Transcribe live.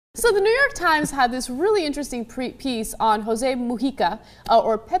So the New York Times had this really interesting piece on Jose Mujica,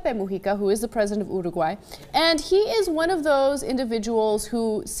 or Pepe Mujica, who is the president of Uruguay. And he is one of those individuals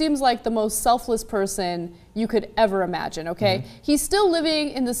who seems like the most selfless person you could ever imagine, okay? Mm-hmm. He's still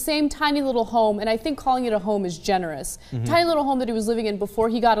living in the same tiny little home, and I think calling it a home is generous. Mm-hmm. Tiny little home that he was living in before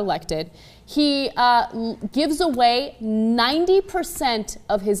he got elected. He gives away 90%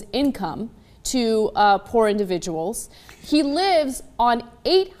 of his income to poor individuals. He lives on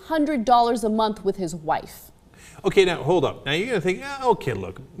 $800 a month with his wife. Okay, now hold up. Now you're going to think, okay,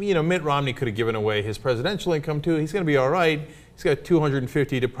 look, you know, Mitt Romney could have given away his presidential income too. He's going to be all right. He's got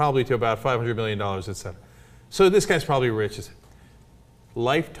 250 to probably to about $500 million, etc. So this guy's probably rich.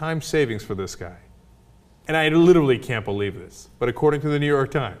 Lifetime savings for this guy, and I literally can't believe this, but according to the New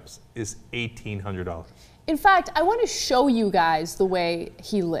York Times, is $1,800. In fact, I want to show you guys the way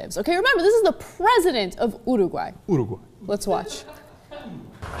he lives. Okay, remember, this is the president of Uruguay. Uruguay. Let's watch.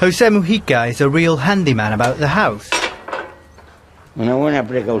 Jose Mujica is a real handyman about the house.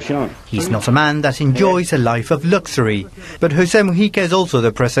 He's not a man that enjoys a life of luxury, but Jose Mujica is also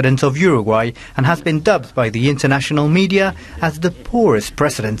the president of Uruguay and has been dubbed by the international media as the poorest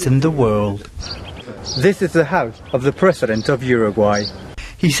president in the world. This is the house of the president of Uruguay.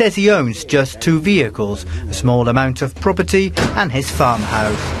 He says he owns just 2 vehicles, a small amount of property and his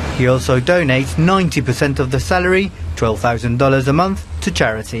farmhouse. He also donates 90% of the salary, $12,000 a month, to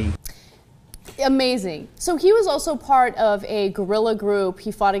charity. Amazing. So he was also part of a guerrilla group.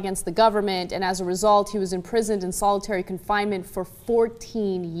 He fought against the government, and as a result, he was imprisoned in solitary confinement for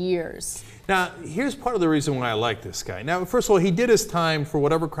 14 years. Now, here's part of the reason why I like this guy. Now, first of all, he did his time for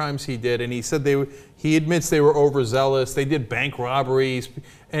whatever crimes he did, and he said he admits they were overzealous. They did bank robberies,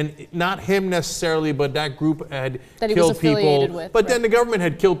 and not him necessarily, but that group had killed people. But then the government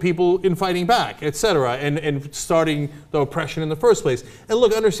had killed people in fighting back, etc., and starting the oppression in the first place. And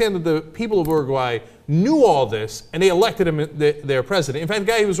look, understand that the people of Uruguay knew all this, and they elected him their president. In fact, the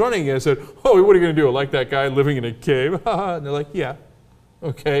guy who was running it said, "Oh, what are you going to do? Like that guy living in a cave?" And they're like, "Yeah."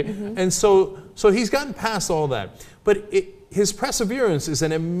 Okay, and so he's gotten past all that. But his perseverance is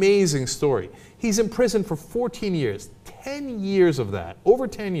an amazing story. He's in prison for 14 years. 10 years of that, over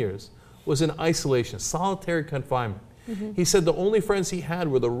 10 years, was in isolation, solitary confinement. He said the only friends he had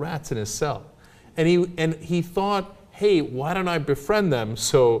were the rats in his cell. And he thought, hey, why don't I befriend them?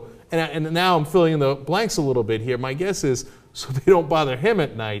 So, and now I'm filling in the blanks a little bit here. My guess is, so they don't bother him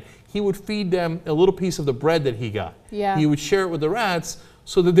at night, he would feed them a little piece of the bread that he got. Yeah. He would share it with the rats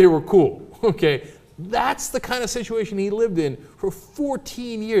so that they were cool. Okay, that's the kind of situation he lived in for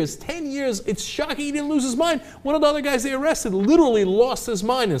 14 years. 10 years, it's shocking he didn't lose his mind. One of the other guys they arrested literally lost his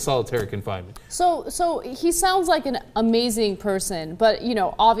mind in solitary confinement. So he sounds like an amazing person, but you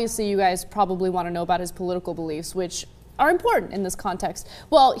know, obviously you guys probably want to know about his political beliefs, which are important in this context.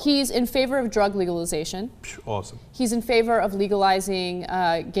 Well, he's in favor of drug legalization. Awesome. He's in favor of legalizing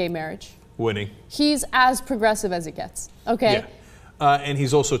gay marriage. Winning. He's as progressive as it gets. Okay. Yeah. And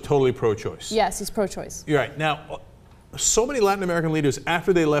he's also totally pro-choice. Yes, he's pro-choice. You're right. Now, so many Latin American leaders,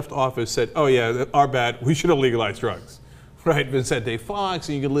 after they left office, said, oh yeah, our bad, we should have legalized drugs. Right? Vicente Fox,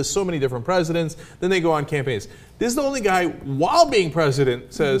 and you could list so many different presidents. Then they go on campaigns. This is the only guy, while being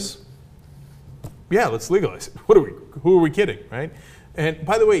president, says, yeah, let's legalize it. Who are we kidding, right? And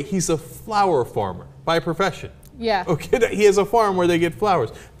by the way, he's a flower farmer by profession. Yeah. Okay, he has a farm where they get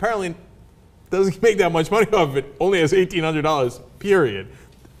flowers. Apparently, doesn't make that much money off of it, only has $1,800, period.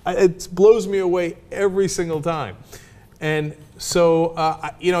 It blows me away every single time. And so,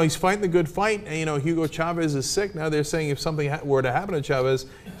 you know, he's fighting the good fight. And, you know, Hugo Chavez is sick. Now they're saying if something were to happen to Chavez,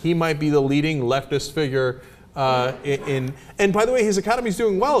 he might be the leading leftist figure and by the way, his economy is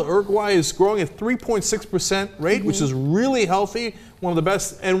doing well. Uruguay is growing at 3.6% rate, which is really healthy, one of the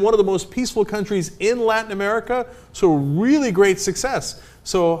best and one of the most peaceful countries in Latin America. So really great success.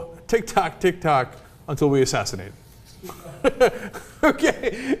 So tick-tock, until we assassinate him.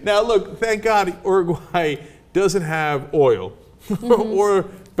 Okay, now look, thank God Uruguay doesn't have oil or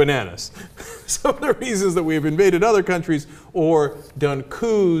bananas. Some of the reasons that we've invaded other countries or done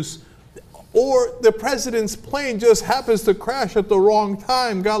coups, or the president's plane just happens to crash at the wrong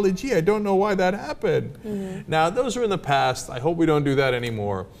time. Golly gee, I don't know why that happened. Now, those are in the past. I hope we don't do that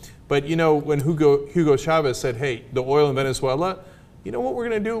anymore. But you know, when Hugo Chavez said, hey, the oil in Venezuela, you know what we're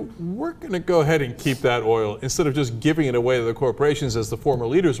going to do? We're going to go ahead and keep that oil instead of just giving it away to the corporations as the former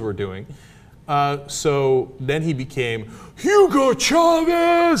leaders were doing. So then he became Hugo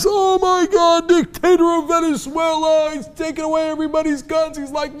Chavez, oh my God, dictator of Venezuela. He's taking away everybody's guns.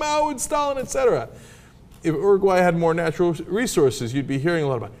 He's like Mao and Stalin, etc. If Uruguay had more natural resources, you'd be hearing a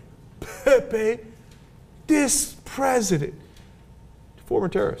lot about Pepe, this president. Former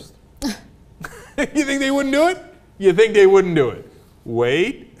terrorist. You think they wouldn't do it? You think they wouldn't do it?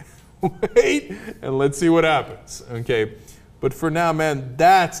 Wait, wait, and let's see what happens, okay? But for now, man,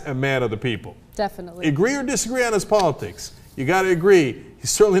 that's a man of the people. Definitely. Agree or disagree on his politics. You got to agree. He's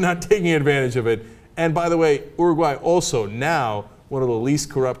certainly not taking advantage of it. And by the way, Uruguay also now one of the least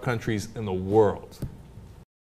corrupt countries in the world.